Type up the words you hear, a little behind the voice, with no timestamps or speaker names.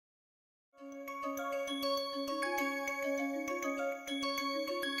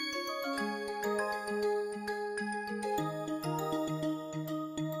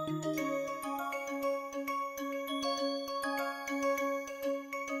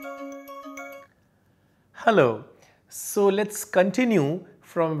Hello. So let's continue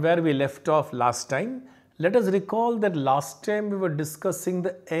from where we left off last time. Let us recall that last time we were discussing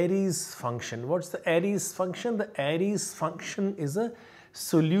the Airy's function. What's the Airy's function? The Airy's function is a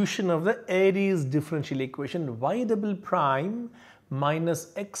solution of the Airy's differential equation y double prime minus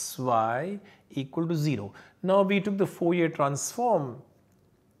xy equal to 0. Now we took the Fourier transform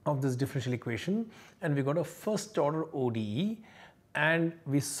of this differential equation and we got a first order ODE, and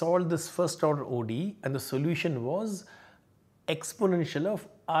we solved this first order ODE and the solution was exponential of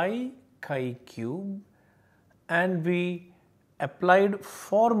I chi cube, and we applied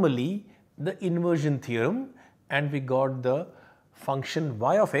formally the inversion theorem and we got the function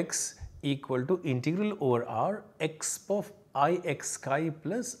y of x equal to integral over r x of I x chi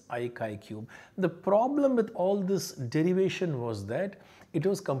plus I chi cube. The problem with all this derivation was that it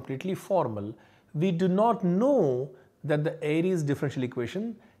was completely formal. We do not know that the Airy's differential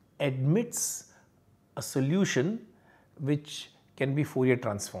equation admits a solution which can be Fourier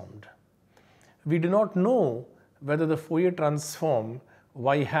transformed. We do not know whether the Fourier transform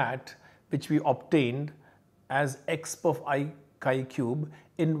y hat which we obtained as x of I chi cube,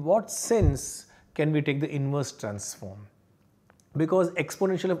 in what sense can we take the inverse transform, because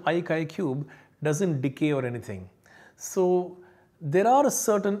exponential of I chi cube doesn't decay or anything. So there are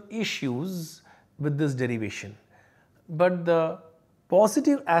certain issues with this derivation, but the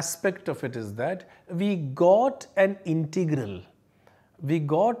positive aspect of it is that we got an integral. We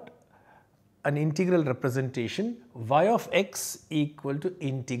got an integral representation y of x equal to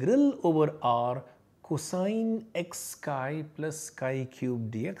integral over r cosine x chi plus chi cube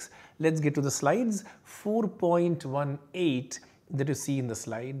dx. Let's get to the slides. 4.18 that you see in the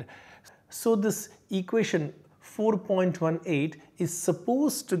slide. So this equation 4.18 is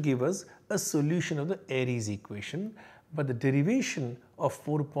supposed to give us a solution of the Airy's equation, but the derivation of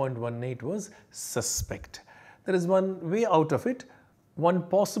 4.18 was suspect. There is one way out of it. One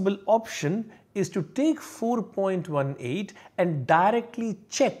possible option is to take 4.18 and directly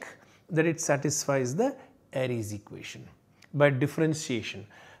check that it satisfies the Airy's equation by differentiation.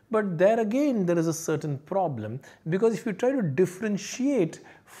 But there again there is a certain problem, because if you try to differentiate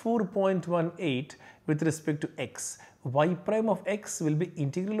 4.18 with respect to x, y prime of x will be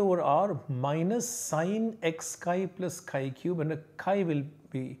integral over r minus sine x chi plus chi cube, and a chi will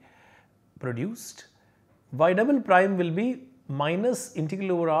be produced. Y double prime will be minus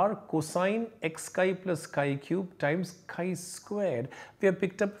integral over r cosine x chi plus chi cube times chi squared. We have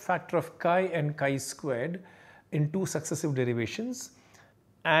picked up factor of chi and chi squared in two successive derivations,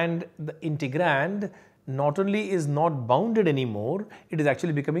 and the integrand not only is not bounded anymore, it is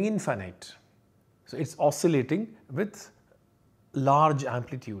actually becoming infinite. So it's oscillating with large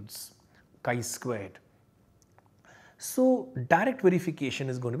amplitudes, chi squared. So direct verification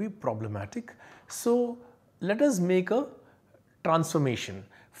is going to be problematic. So let us make a transformation.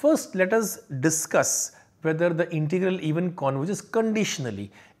 First, let us discuss whether the integral even converges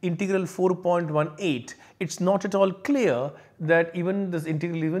conditionally. Integral 4.18, it's not at all clear that even this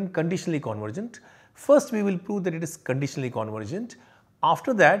integral even conditionally convergent. First, we will prove that it is conditionally convergent.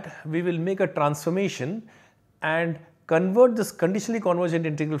 After that, we will make a transformation and convert this conditionally convergent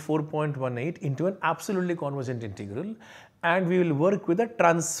integral 4.18 into an absolutely convergent integral, and we will work with a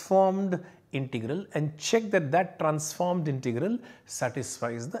transformed integral and check that that transformed integral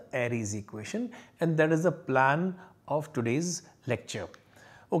satisfies the Airy's equation, and that is the plan of today's lecture.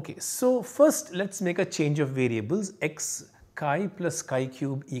 Okay, so first let's make a change of variables. X chi plus chi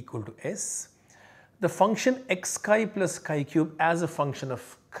cube equal to s. The function x chi plus chi cube as a function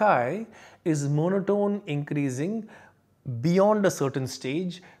of chi is monotone increasing beyond a certain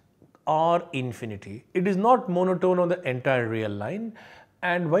stage or infinity. It is not monotone on the entire real line.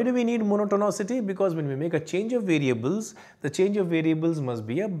 And why do we need monotonicity? Because when we make a change of variables, the change of variables must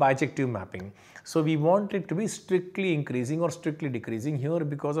be a bijective mapping. So we want it to be strictly increasing or strictly decreasing. Here,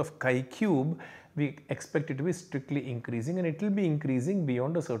 because of chi cube, we expect it to be strictly increasing, and it will be increasing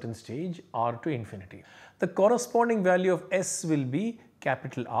beyond a certain stage r to infinity. The corresponding value of s will be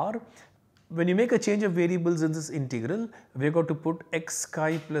capital R. When you make a change of variables in this integral, we are going to put x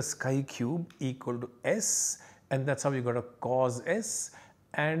chi plus chi cube equal to s, and that's how we got a cos s,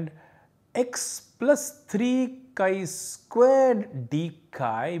 and x plus 3 chi squared d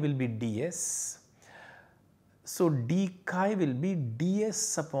chi will be ds. So d chi will be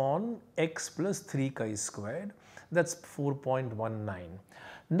ds upon x plus 3 chi squared, that's 4.19.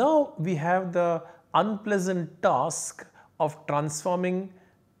 Now we have the unpleasant task of transforming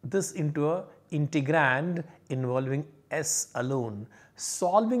this into a integrand involving s alone,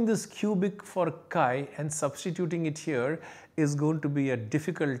 solving this cubic for chi and substituting it here is going to be a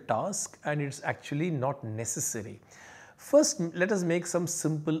difficult task, and it's actually not necessary. First, let us make some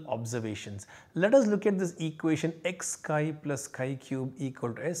simple observations. Let us look at this equation x chi plus chi cube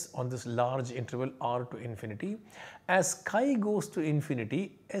equal to s on this large interval r to infinity. As chi goes to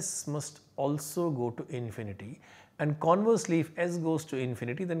infinity, s must also go to infinity, and conversely if s goes to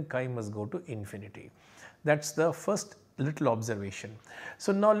infinity, then chi must go to infinity. That's the first little observation.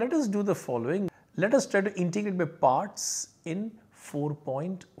 So now let us do the following. Let us try to integrate by parts in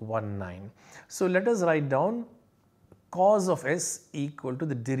 4.19. So let us write down cos of s equal to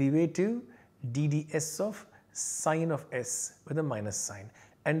the derivative dds of sine of s with a minus sign,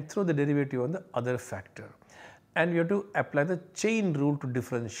 and throw the derivative on the other factor. And we have to apply the chain rule to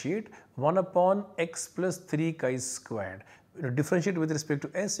differentiate 1 upon x plus 3 chi squared. When you differentiate with respect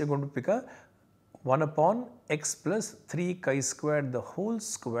to s, you are going to pick a 1 upon x plus 3 chi squared the whole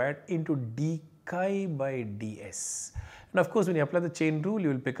squared into d chi by ds. And of course, when you apply the chain rule, you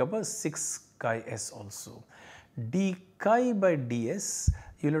will pick up a 6 chi s also. D chi by ds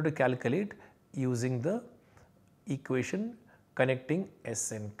you will have to calculate using the equation connecting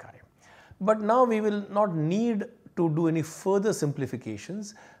s and chi. But now we will not need to do any further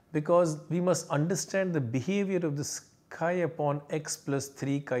simplifications, because we must understand the behavior of this chi upon x plus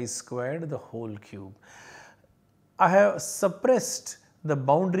 3 chi squared the whole cube. I have suppressed the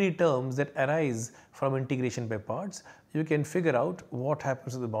boundary terms that arise from integration by parts. You can figure out what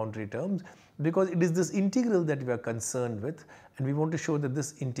happens to the boundary terms, because it is this integral that we are concerned with, and we want to show that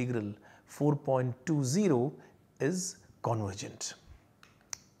this integral 4.20 is convergent.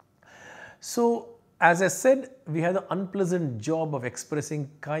 So as I said, we have the unpleasant job of expressing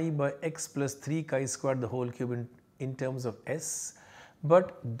chi by x plus 3 chi squared the whole cube in terms of s,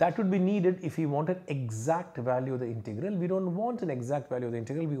 but that would be needed if we want an exact value of the integral. We don't want an exact value of the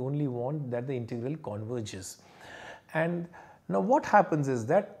integral, we only want that the integral converges. And now what happens is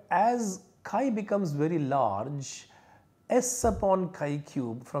that as chi becomes very large, s upon chi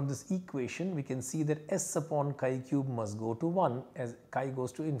cube, from this equation we can see that s upon chi cube must go to 1 as chi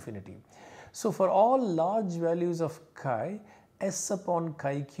goes to infinity. So for all large values of chi, s upon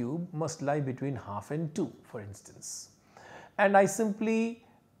chi cube must lie between half and 2, for instance. And I simply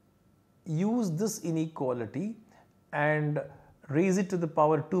use this inequality and raise it to the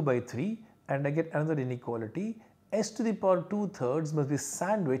power 2 by 3, and I get another inequality. S to the power 2/3 must be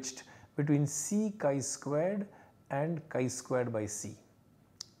sandwiched between c chi squared and chi squared by c,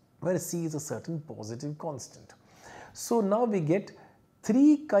 where c is a certain positive constant. So now we get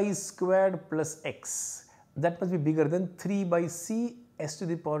 3 chi squared plus x, that must be bigger than 3 by c s to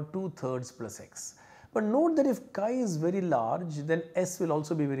the power 2/3 plus x. But note that if chi is very large, then s will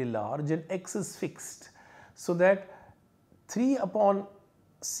also be very large and x is fixed, so that 3 upon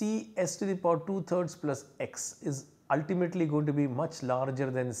c s to the power 2/3 plus x is ultimately going to be much larger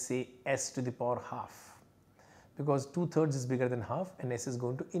than, say, s to the power half, because 2/3 is bigger than half and s is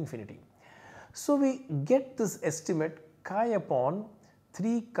going to infinity. So we get this estimate chi upon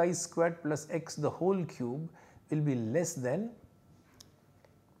 3 chi squared plus x the whole cube will be less than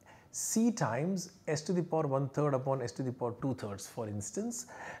c times s to the power 1/3 upon s to the power 2/3, for instance,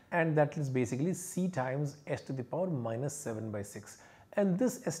 and that is basically c times s to the power minus 7 by 6. And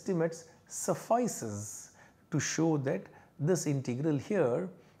this estimate suffices to show that this integral here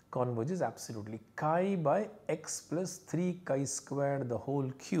converges absolutely. Chi by x plus 3 chi squared the whole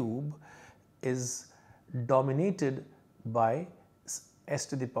cube is dominated by s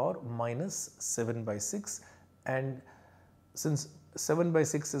to the power minus 7 by 6, and since 7 by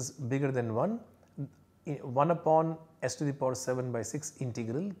 6 is bigger than 1, 1 upon s to the power 7 by 6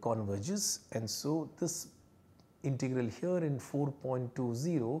 integral converges, and so this integral here in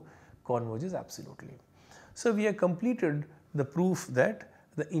 4.20 converges absolutely. So we have completed the proof that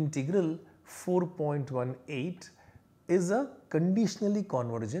the integral 4.18 is a conditionally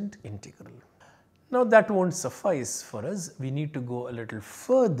convergent integral. Now that won't suffice for us, we need to go a little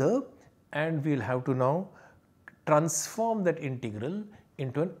further, and we will have to now transform that integral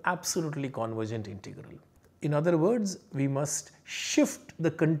into an absolutely convergent integral. In other words, we must shift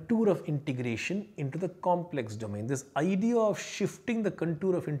the contour of integration into the complex domain. This idea of shifting the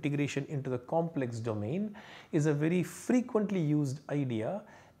contour of integration into the complex domain is a very frequently used idea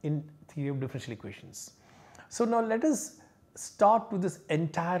in theory of differential equations. So now let us start with this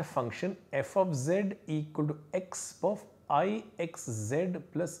entire function f of z equal to x of I x z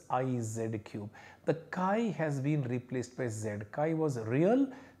plus I z cube. The chi has been replaced by z. Chi was real,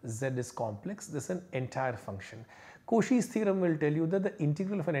 z is complex. This is an entire function. Cauchy's theorem will tell you that the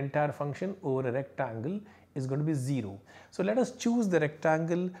integral of an entire function over a rectangle is going to be 0. So let us choose the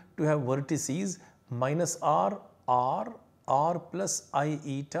rectangle to have vertices minus r, r, r plus I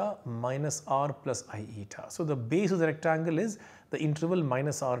eta minus r plus I eta. So the base of the rectangle is the interval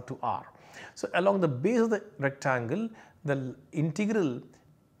minus r to r. So along the base of the rectangle, the integral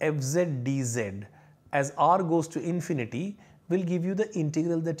fz dz as r goes to infinity will give you the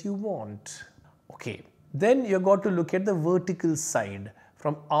integral that you want. Okay. Then you have got to look at the vertical side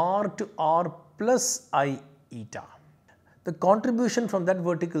from r to r plus I eta. The contribution from that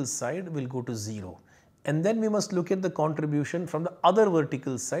vertical side will go to 0. And then we must look at the contribution from the other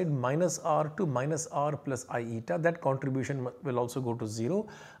vertical side minus r to minus r plus I eta. That contribution will also go to 0.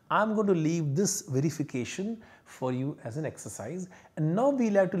 I am going to leave this verification for you as an exercise. And now we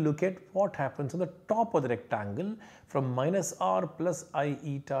will have to look at what happens on the top of the rectangle from minus r plus I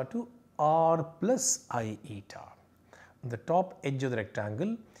eta to r plus I eta. On the top edge of the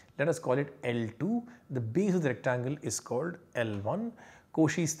rectangle, let us call it L2. The base of the rectangle is called L1.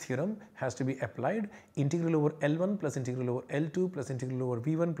 Cauchy's theorem has to be applied. Integral over L1 plus integral over L2 plus integral over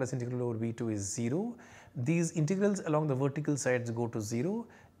V1 plus integral over V2 is 0. These integrals along the vertical sides go to 0.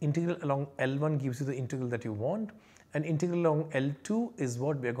 Integral along L1 gives you the integral that you want, and integral along L2 is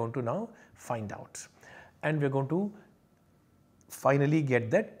what we are going to now find out. And we are going to finally get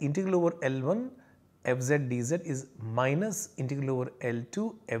that integral over L1 fz dz is minus integral over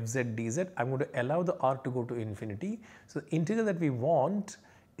L2 fz dz. I am going to allow the r to go to infinity. So the integral that we want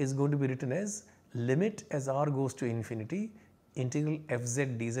is going to be written as limit as r goes to infinity integral fz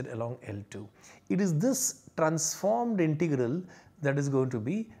dz along L2. It is this transformed integral that is going to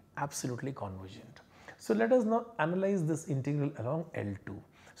be absolutely convergent. So let us now analyze this integral along L2.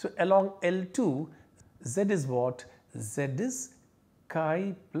 So along L2, z is what? Z is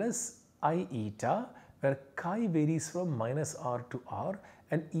chi plus I eta, where chi varies from minus r to r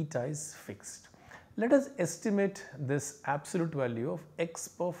and eta is fixed. Let us estimate this absolute value of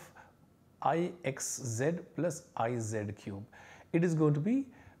x of I xz plus iz cube. It is going to be,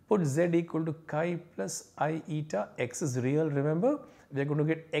 put z equal to chi plus I eta, x is real, remember, we are going to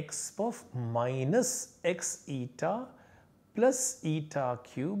get x of minus x eta plus eta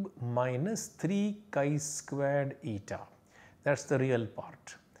cube minus 3 chi squared eta. That is the real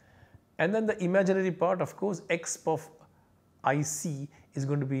part. And then the imaginary part, of course, x of IC is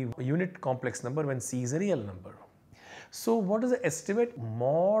going to be a unit complex number when C is a real number. So what is the estimate?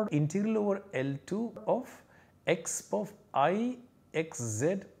 Mod integral over L2 of x of I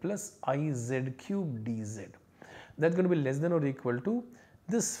xz plus iz cube dz. That's going to be less than or equal to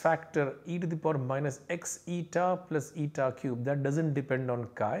this factor e to the power minus x eta plus eta cube. That doesn't depend on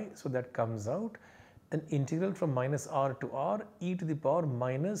chi, so that comes out. An integral from minus r to r e to the power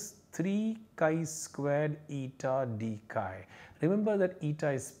minus 3 chi squared eta d chi. Remember that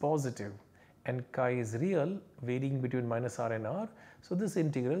eta is positive and chi is real, varying between minus r and r. So this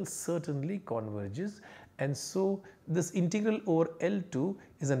integral certainly converges, and so this integral over L2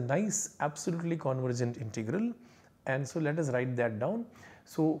 is a nice absolutely convergent integral, and so let us write that down.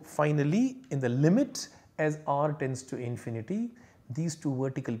 So finally, in the limit as r tends to infinity, these two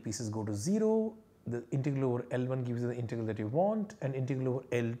vertical pieces go to 0. The integral over L1 gives you the integral that you want, and integral over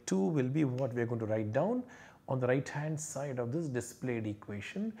L2 will be what we are going to write down on the right hand side of this displayed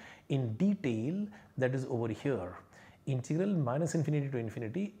equation in detail, that is over here. Integral minus infinity to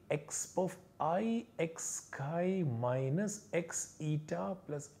infinity x of I x chi minus x eta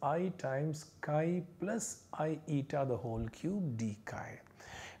plus I times chi plus I eta the whole cube d chi.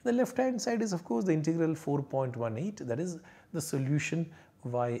 The left hand side is of course the integral 4.18, that is the solution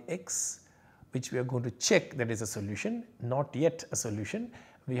yx, which we are going to check that is a solution, not yet a solution.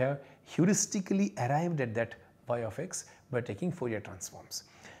 We have heuristically arrived at that y of x by taking Fourier transforms.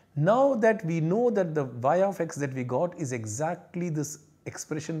 Now that we know that the y of x that we got is exactly this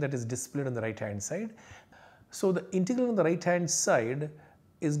expression that is displayed on the right hand side, so the integral on the right hand side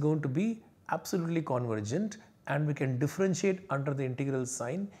is going to be absolutely convergent, and we can differentiate under the integral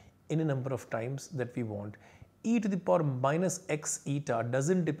sign any number of times that we want. E to the power minus x eta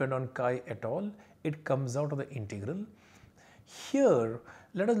doesn't depend on chi at all, it comes out of the integral. Here,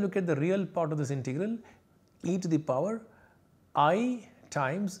 let us look at the real part of this integral, e to the power I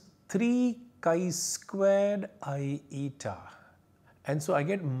times 3 chi squared I eta. And so I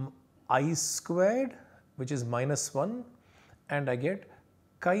get I squared, which is minus 1, and I get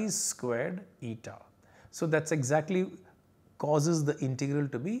chi squared eta. So that's exactly causes the integral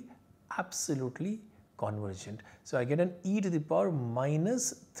to be absolutely convergent. So I get an e to the power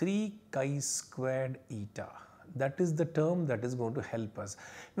minus 3 chi squared eta. That is the term that is going to help us.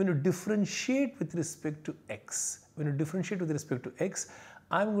 When you differentiate with respect to x,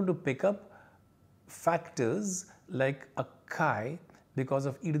 I am going to pick up factors like a chi because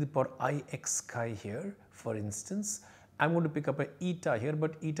of e to the power I x chi here, for instance. I'm going to pick up a eta here,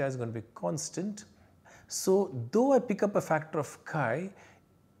 but eta is going to be constant. So though I pick up a factor of chi,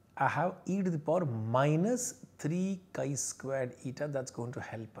 I have e to the power minus 3 chi squared eta. That's going to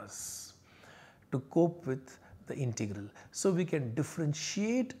help us to cope with the integral. So we can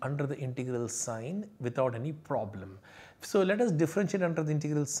differentiate under the integral sign without any problem. So let us differentiate under the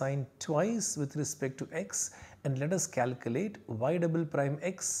integral sign twice with respect to x, and let us calculate y double prime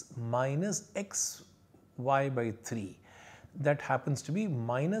x minus x y by 3. That happens to be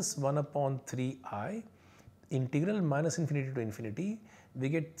minus 1 upon 3I integral minus infinity to infinity. We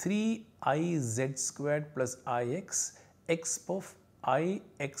get 3iz squared plus ix x of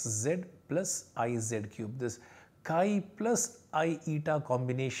ixz plus iz cube. This chi plus I eta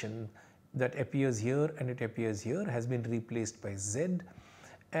combination that appears here and it appears here has been replaced by z,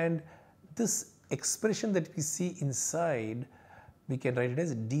 and this expression that we see inside, we can write it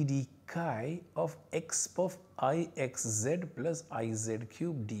as dd chi of x of ixz plus iz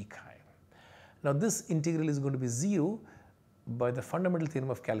cube d chi. Now this integral is going to be 0 by the fundamental theorem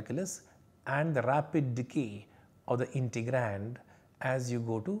of calculus and the rapid decay of the integrand as you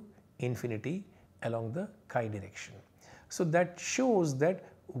go to infinity along the chi direction. So that shows that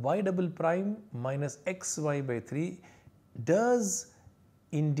y double prime minus xy by 3 does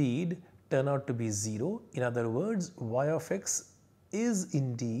indeed turn out to be 0. In other words, y of x is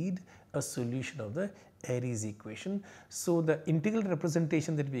indeed a solution of the Airy's equation. So the integral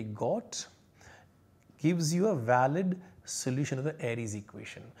representation that we got gives you a valid solution of the Airy's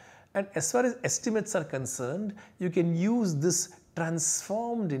equation. And as far as estimates are concerned, you can use this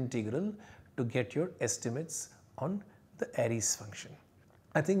transformed integral to get your estimates on the Airy's function.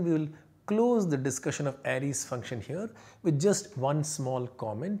 I think we will close the discussion of Airy's function here with just one small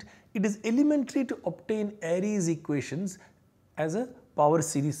comment. It is elementary to obtain Airy's equations as a power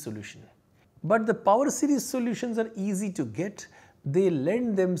series solution. But the power series solutions are easy to get. They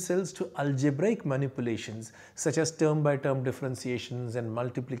lend themselves to algebraic manipulations such as term by term differentiations and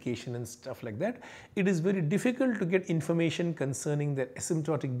multiplication and stuff like that. It is very difficult to get information concerning their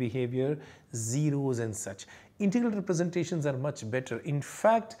asymptotic behavior, zeros and such. Integral representations are much better. In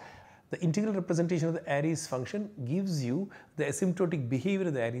fact, the integral representation of the Airy's function gives you the asymptotic behavior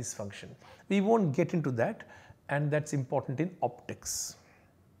of the Airy's function. We won't get into that, and that's important in optics.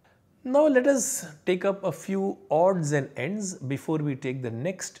 Now let us take up a few odds and ends before we take the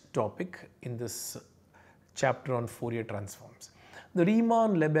next topic in this chapter on Fourier transforms. The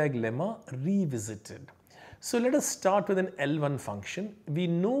Riemann-Lebesgue lemma revisited. So let us start with an L1 function. We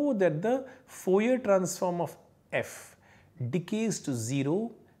know that the Fourier transform of f decays to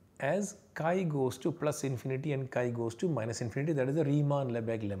 0 as chi goes to plus infinity and chi goes to minus infinity. That is the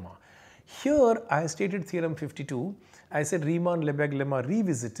Riemann-Lebesgue lemma. Here I stated theorem 52. I said Riemann-Lebesgue lemma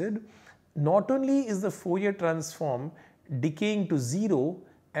revisited. Not only is the Fourier transform decaying to 0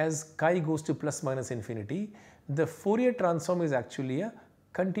 as chi goes to plus minus infinity, the Fourier transform is actually a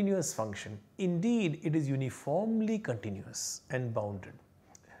continuous function. Indeed, it is uniformly continuous and bounded.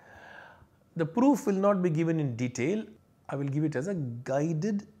 The proof will not be given in detail. I will give it as a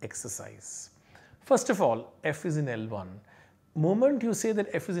guided exercise. First of all, f is in L1. Moment you say that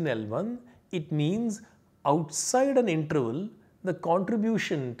f is in L1, it means outside an interval, the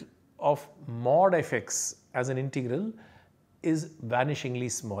contribution of mod fx as an integral is vanishingly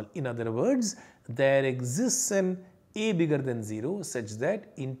small. In other words, there exists an a bigger than 0 such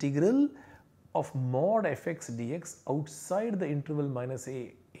that integral of mod fx dx outside the interval minus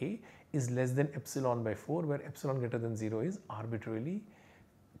a is less than epsilon by 4, where epsilon greater than 0 is arbitrarily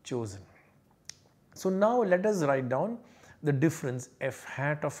chosen. So now let us write down the difference f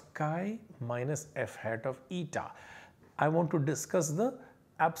hat of chi minus f hat of eta. I want to discuss the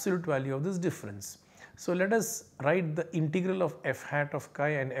absolute value of this difference. So let us write the integral of f hat of chi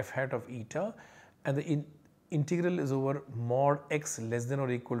and f hat of eta, and the integral is over mod x less than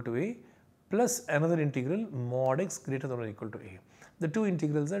or equal to a plus another integral mod x greater than or equal to a. The two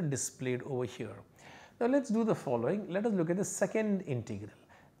integrals are displayed over here. Now let us do the following. Let us look at the second integral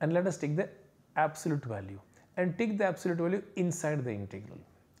and let us take the absolute value and take the absolute value inside the integral.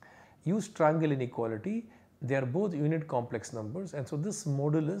 Use triangle inequality. They are both unit complex numbers, and so this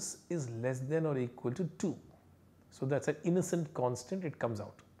modulus is less than or equal to 2. So that's an innocent constant, it comes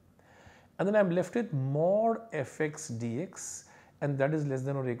out. And then I am left with mod fx dx, and that is less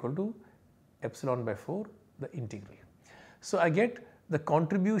than or equal to epsilon by 4, the integral. So I get the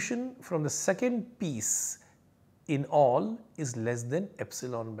contribution from the second piece in all is less than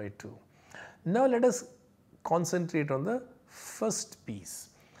epsilon by 2. Now let us concentrate on the first piece.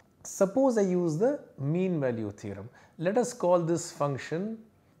 Suppose I use the mean value theorem. Let us call this function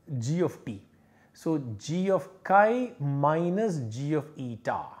g of t. So g of chi minus g of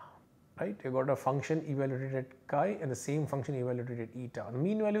eta, right? You got a function evaluated at chi and the same function evaluated at eta. The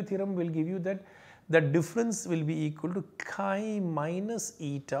mean value theorem will give you that the difference will be equal to chi minus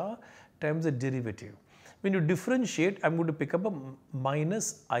eta times the derivative. When you differentiate, I am going to pick up a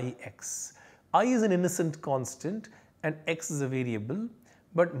minus ix. I is an innocent constant and x is a variable,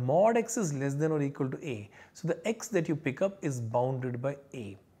 but mod x is less than or equal to a. So the x that you pick up is bounded by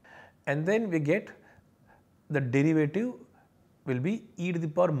a. And then we get the derivative will be e to the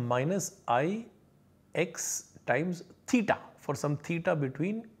power minus I x times theta for some theta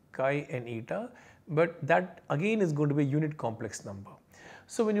between chi and eta, but that again is going to be a unit complex number.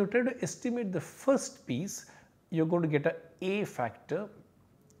 So when you try to estimate the first piece, you are going to get a factor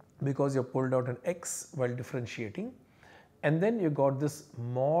because you have pulled out an x while differentiating, and then you got this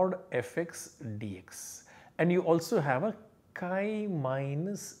mod fx dx, and you also have a chi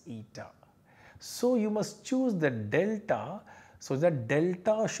minus eta. So you must choose the delta, so that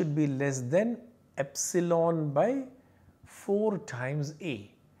delta should be less than epsilon by 4 times a.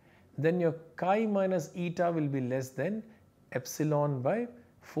 Then your chi minus eta will be less than epsilon by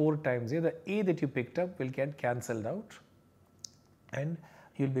 4 times a. The a that you picked up will get cancelled out, and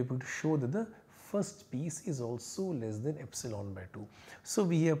you will be able to show that the first piece is also less than epsilon by 2. So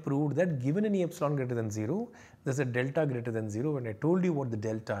we have proved that given any epsilon greater than 0, there is a delta greater than 0, and I told you what the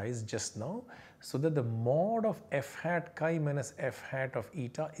delta is just now. So that the mod of f hat chi minus f hat of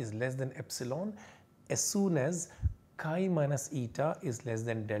eta is less than epsilon as soon as chi minus eta is less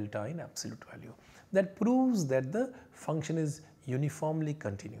than delta in absolute value. That proves that the function is uniformly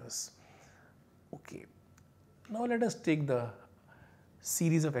continuous. Okay. Now let us take the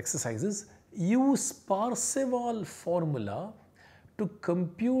series of exercises. Use Parseval formula to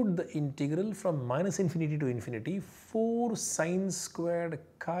compute the integral from minus infinity to infinity 4 sine squared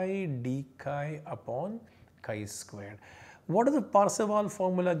chi d chi upon chi squared. What does the Parseval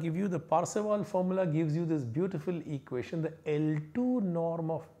formula give you? The Parseval formula gives you this beautiful equation, the L2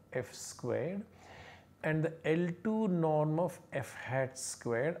 norm of f squared and the L2 norm of f hat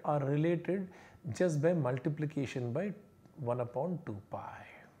squared are related just by multiplication by 1 upon 2 pi.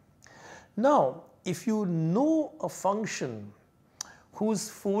 Now, if you know a function whose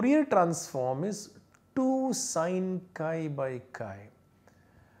Fourier transform is 2 sine chi by chi,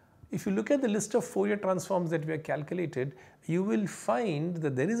 if you look at the list of Fourier transforms that we have calculated, you will find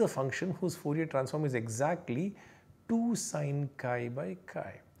that there is a function whose Fourier transform is exactly 2 sine chi by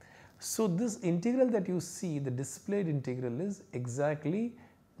chi. So this integral that you see, the displayed integral, is exactly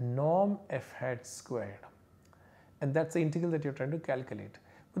norm f hat squared, and that's the integral that you're trying to calculate.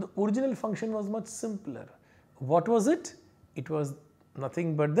 But the original function was much simpler. What was it? It was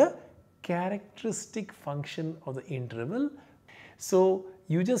nothing but the characteristic function of the interval. So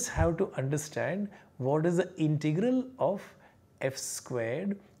you just have to understand what is the integral of f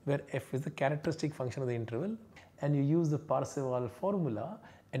squared, where f is the characteristic function of the interval, and you use the Parseval formula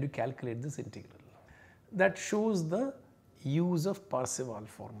and you calculate this integral. That shows the use of Parseval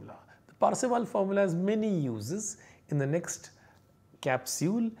formula. The Parseval formula has many uses. In the next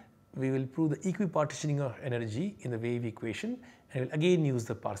capsule, we will prove the equipartitioning of energy in the wave equation, and we'll again use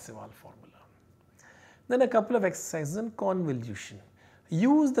the Parseval formula. Then a couple of exercises on convolution.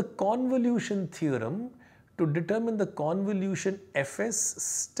 Use the convolution theorem to determine the convolution fs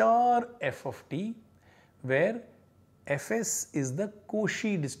star f of t, where fs is the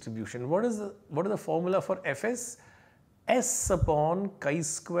Cauchy distribution. What is the formula for fs? S upon chi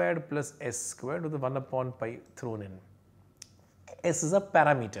squared plus s squared with the 1 upon pi thrown in. S is a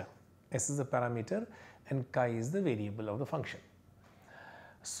parameter. S is a parameter and chi is the variable of the function.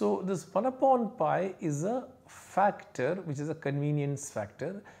 So this 1 upon pi is a factor which is a convenience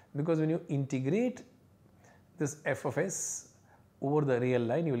factor, because when you integrate this f of s over the real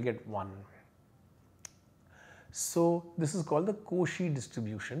line, you will get 1. So this is called the Cauchy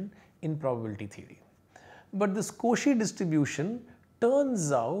distribution in probability theory. But this Cauchy distribution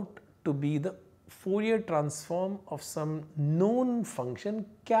turns out to be the Fourier transform of some known function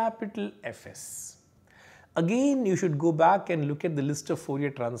capital Fs. Again, you should go back and look at the list of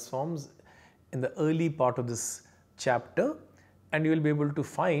Fourier transforms in the early part of this chapter, and you will be able to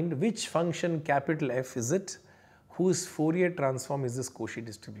find which function capital F is it whose Fourier transform is this Cauchy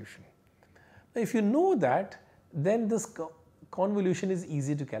distribution. Now, if you know that, then this convolution is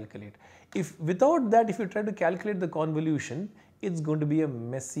easy to calculate. If without that, if you try to calculate the convolution, it's going to be a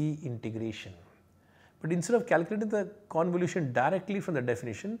messy integration. But instead of calculating the convolution directly from the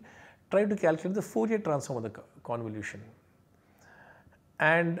definition, try to calculate the Fourier transform of the convolution.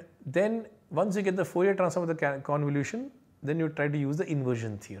 And then once you get the Fourier transform of the convolution, then you try to use the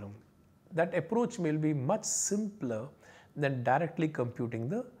inversion theorem. That approach will be much simpler than directly computing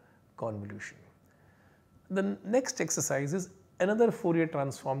the convolution. The next exercise is another Fourier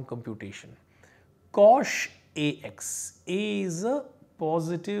transform computation. Cosh Ax. A is a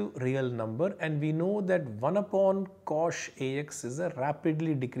positive real number, and we know that 1 upon cosh Ax is a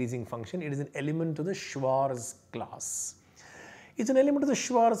rapidly decreasing function. It is an element of the Schwarz class. It's an element of the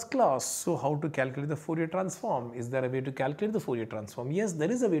Schwarz class. So how to calculate the Fourier transform? Is there a way to calculate the Fourier transform? Yes, there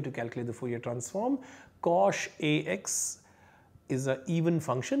is a way to calculate the Fourier transform. Cosh Ax is an even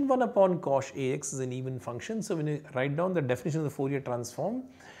function. 1 upon cosh Ax is an even function. So when you write down the definition of the Fourier transform,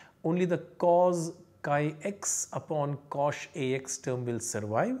 only the cos chi x upon cosh Ax term will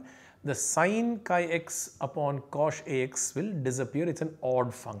survive. The sin chi x upon cosh Ax will disappear. It's an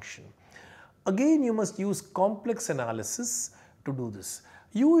odd function. Again, you must use complex analysis to do this.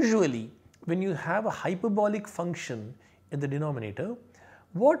 Usually, when you have a hyperbolic function in the denominator,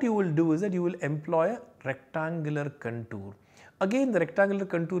 what you will do is that you will employ a rectangular contour. Again, the rectangular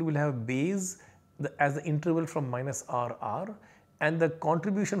contour will have base as the interval from minus r, and the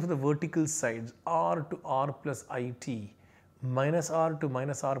contribution for the vertical sides r to r plus it, minus r to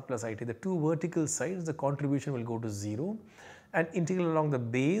minus r plus it. The two vertical sides, the contribution will go to 0, and integral along the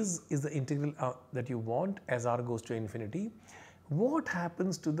base is the integral that you want as r goes to infinity. What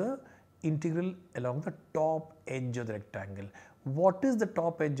happens to the integral along the top edge of the rectangle? What is the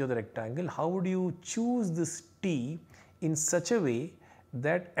top edge of the rectangle? How would you choose this t in such a way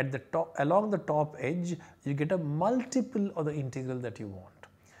that at the top, along the top edge, you get a multiple of the integral that you want?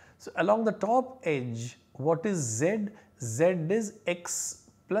 So along the top edge, what is z? Z is x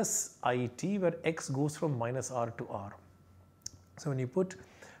plus it, where x goes from minus r to r. So when you put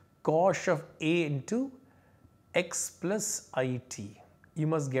cosh of a into x plus it, you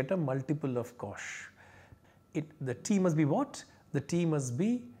must get a multiple of cosh. The t must be what? The t must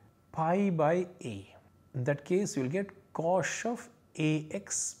be pi by a. In that case, you will get cosh of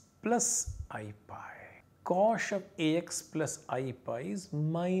ax plus I pi. Cosh of ax plus I pi is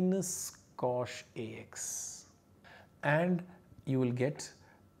minus cosh ax. And you will get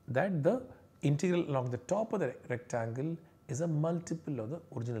that the integral along the top of the rectangle is a multiple of the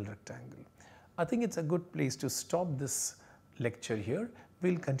original rectangle. I think it's a good place to stop this lecture here.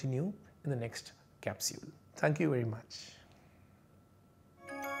 We'll continue in the next capsule. Thank you very much.